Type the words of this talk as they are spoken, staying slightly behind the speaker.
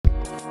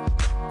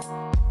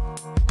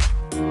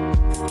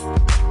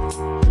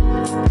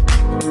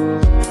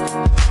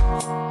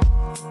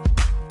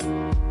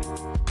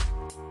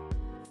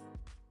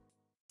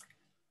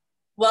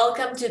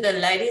to the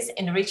Ladies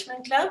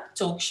Enrichment Club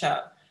talk show.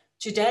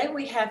 Today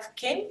we have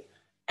Kim,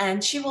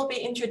 and she will be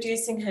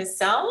introducing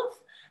herself.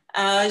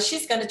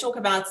 She's going to talk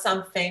about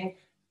something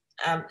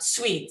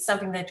sweet,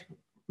 something that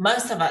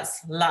most of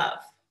us love.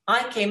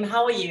 Hi, Kim.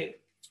 How are you?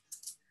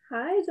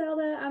 Hi,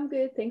 Zelda. I'm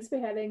good. Thanks for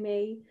having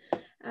me.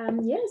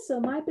 So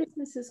my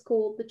business is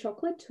called The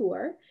Chocolate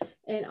Tour,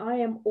 and I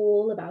am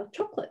all about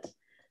chocolate.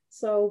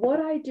 So what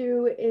I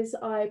do is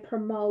I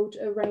promote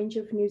a range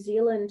of New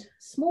Zealand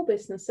small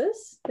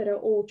businesses that are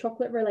all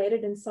chocolate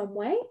related in some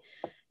way.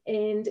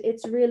 And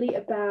it's really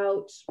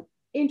about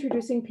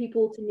introducing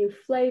people to new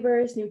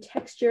flavors, new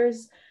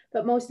textures,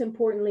 but most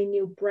importantly,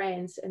 new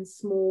brands and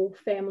small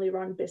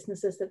family-run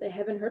businesses that they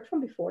haven't heard from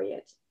before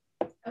yet.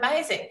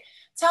 Amazing.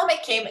 Tell me,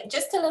 Kim,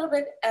 just a little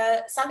bit,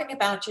 something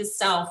about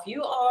yourself.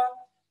 You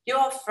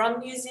are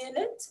from New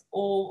Zealand,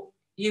 or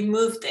you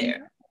moved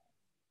there?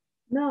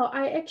 No,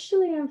 I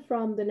actually am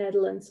from the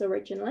Netherlands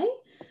originally.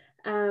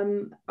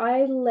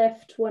 I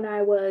left when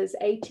I was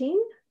 18,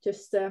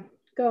 just to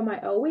go on my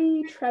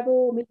OE,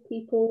 travel, meet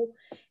people,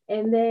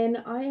 and then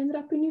I ended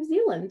up in New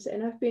Zealand,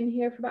 and I've been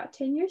here for about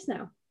 10 years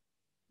now.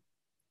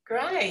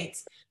 Great.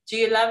 Do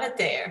you love it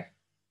there?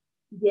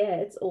 Yeah,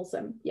 it's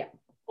awesome. Yeah.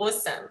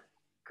 Awesome.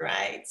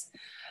 Great.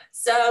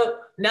 So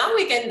now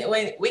we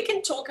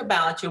can talk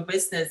about your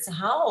business.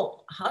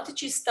 How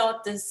did you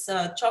start this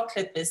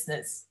chocolate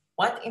business?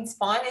 What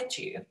inspired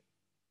you?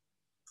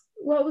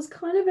 Well, it was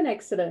kind of an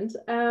accident.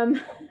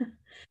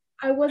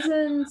 I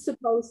wasn't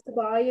supposed to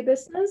buy a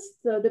business.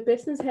 So the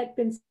business had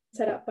been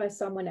set up by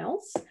someone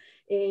else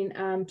in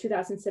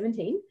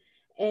 2017.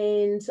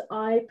 And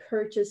I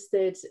purchased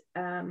it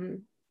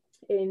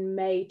in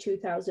May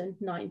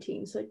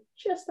 2019. So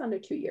just under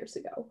 2 years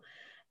ago.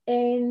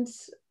 And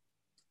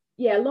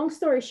yeah, long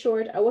story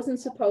short, I wasn't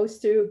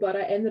supposed to, but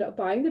I ended up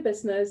buying the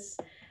business.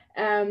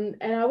 And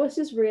I was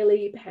just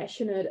really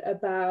passionate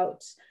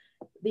about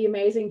the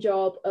amazing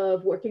job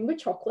of working with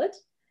chocolate,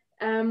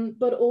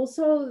 but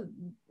also,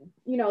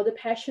 you know, the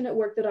passionate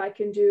work that I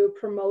can do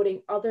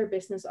promoting other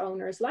business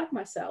owners like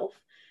myself,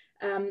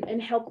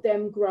 and help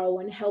them grow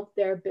and help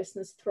their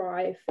business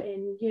thrive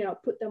and, you know,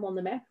 put them on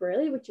the map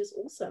really, which is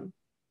awesome.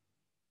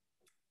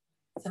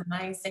 It's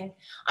amazing.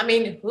 I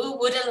mean, who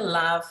wouldn't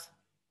love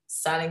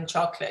selling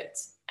chocolate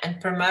and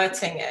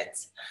promoting it?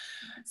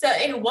 So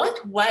in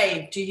what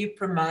way do you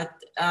promote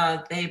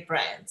their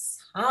brands?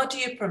 How do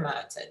you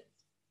promote it?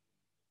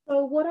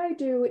 So what I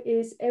do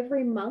is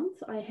every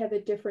month I have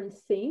a different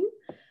theme,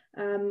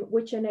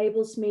 which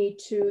enables me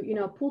to, you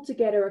know, pull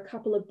together a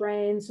couple of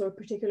brands or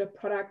particular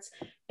products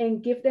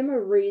and give them a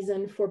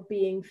reason for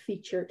being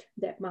featured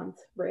that month,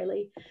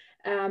 really.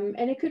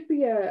 And it could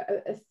be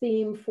a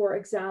theme, for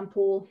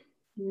example,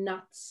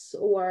 nuts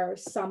or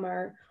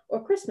summer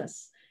or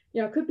Christmas.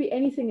 You know, it could be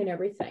anything and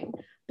everything.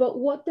 But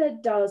what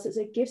that does is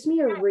it gives me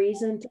a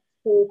reason to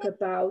talk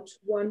about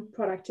one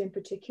product in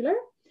particular,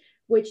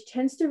 which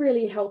tends to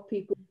really help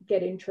people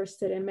get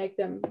interested and make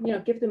them, you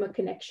know, give them a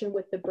connection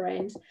with the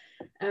brand.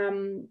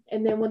 And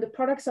then when the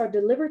products are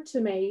delivered to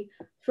me,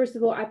 first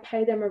of all, I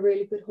pay them a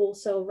really good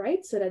wholesale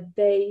rate so that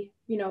they,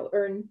 you know,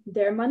 earn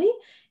their money.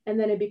 And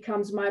then it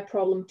becomes my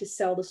problem to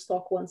sell the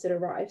stock once it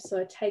arrives. So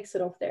it takes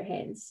it off their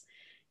hands.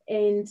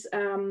 And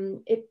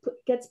it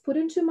gets put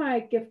into my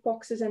gift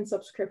boxes and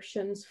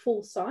subscriptions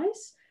full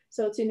size.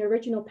 So it's in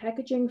original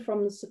packaging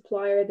from the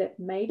supplier that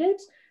made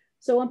it.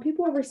 So when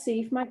people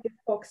receive my gift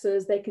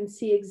boxes, they can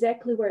see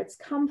exactly where it's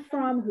come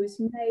from, who's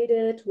made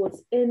it,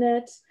 what's in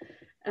it.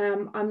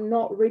 I'm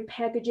not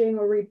repackaging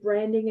or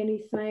rebranding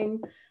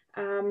anything.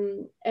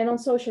 And on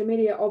social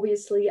media,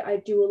 obviously, I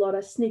do a lot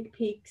of sneak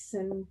peeks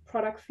and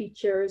product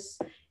features,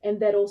 and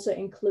that also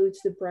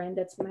includes the brand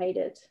that's made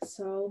it.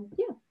 So,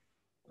 yeah.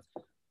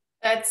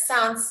 That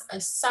sounds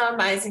so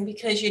amazing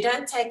because you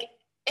don't take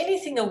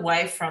anything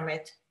away from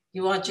it.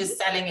 You are just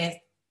selling it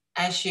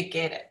as you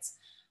get it.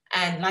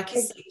 And like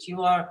you said,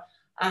 you are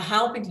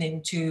helping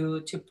them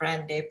to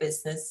brand their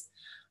business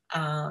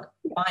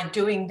by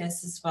doing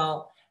this as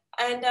well.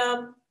 And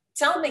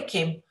tell me,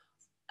 Kim,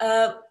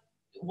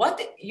 what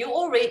you're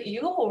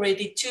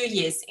already 2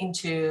 years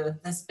into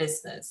this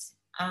business.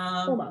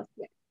 Almost,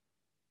 yeah.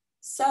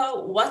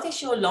 So what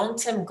is your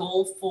long-term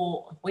goal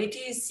for, where do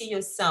you see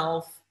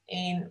yourself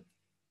in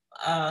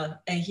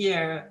a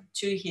year,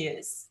 2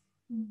 years?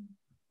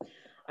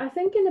 I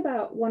think in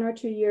about 1 or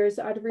 2 years,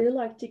 I'd really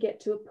like to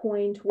get to a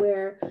point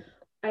where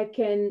I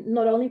can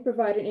not only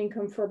provide an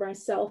income for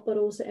myself, but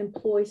also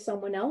employ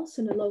someone else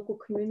in a local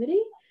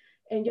community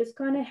and just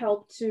kind of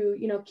help to,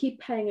 you know, keep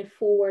paying it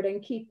forward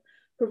and keep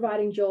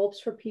providing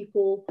jobs for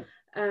people,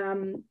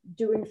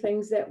 doing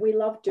things that we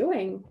love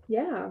doing.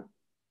 Yeah.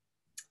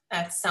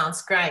 That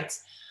sounds great.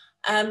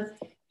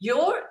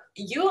 You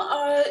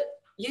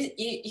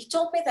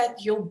told me that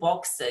your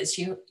boxes,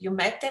 you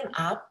make them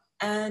up,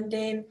 and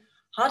then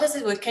how does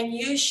it work? Can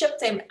you ship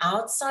them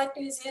outside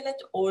New Zealand,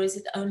 or is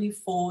it only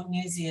for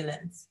New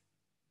Zealand?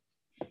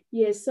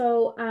 Yeah,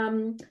 so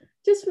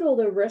just with all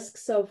the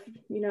risks of,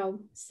 you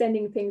know,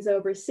 sending things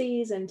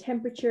overseas and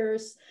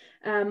temperatures,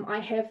 I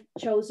have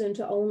chosen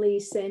to only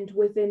send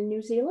within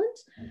New Zealand,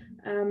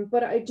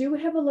 but I do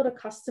have a lot of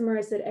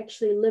customers that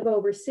actually live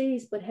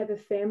overseas but have a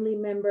family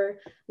member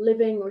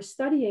living or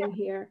studying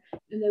here,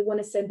 and they want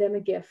to send them a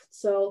gift.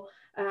 So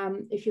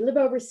if you live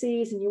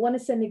overseas and you want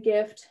to send a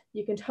gift,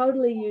 you can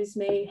totally use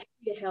me.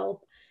 Happy to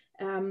help.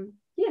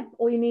 Yeah,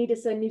 all you need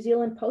is a New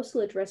Zealand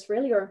postal address,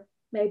 really, or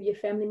maybe a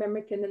family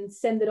member can then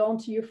send it on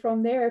to you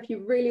from there if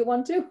you really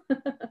want to.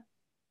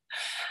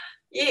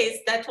 Yes,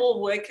 that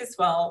will work as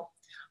well.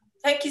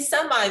 Thank you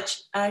so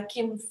much,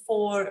 Kim,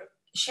 for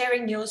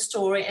sharing your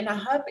story. And I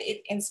hope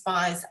it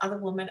inspires other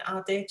women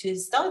out there to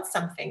start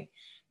something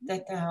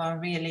that they are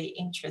really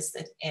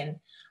interested in.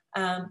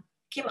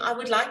 Kim, I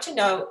would like to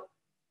know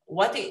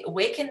where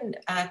can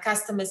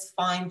customers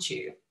find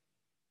you?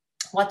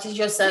 What is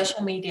your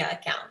social media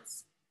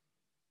accounts?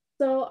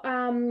 So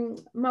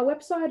my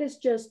website is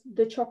just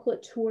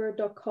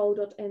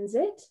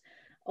thechocolatetour.co.nz.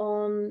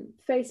 On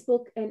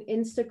Facebook and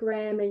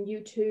Instagram and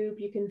YouTube,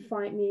 you can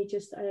find me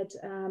just at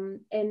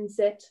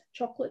NZ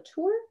Chocolate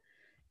Tour.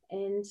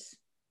 And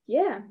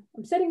yeah,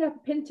 I'm setting up a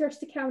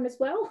Pinterest account as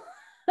well.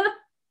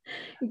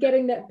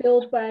 Getting that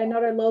built by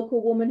another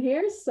local woman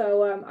here.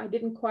 So I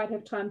didn't quite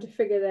have time to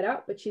figure that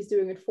out, but she's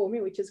doing it for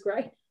me, which is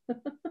great.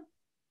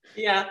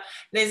 Yeah,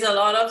 there's a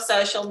lot of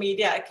social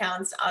media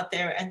accounts out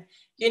there, and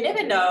you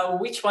never know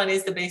which one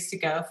is the best to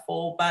go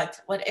for, but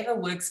whatever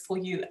works for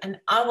you. And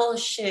I will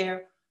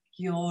share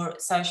your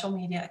social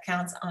media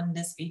accounts on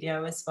this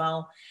video as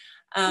well.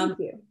 Thank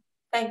you.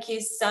 Thank you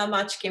so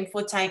much, Kim,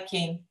 for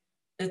taking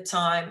the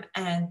time,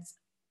 and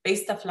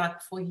best of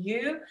luck for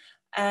you.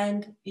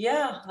 And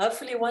yeah,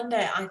 hopefully one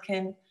day I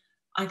can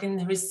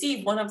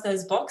receive one of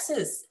those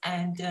boxes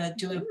and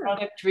do a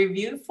product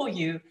review for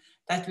you.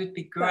 That would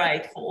be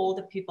great for all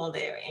the people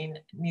there in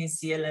New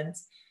Zealand.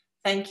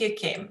 Thank you,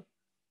 Kim.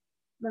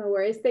 No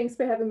worries. Thanks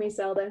for having me,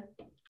 Zelda.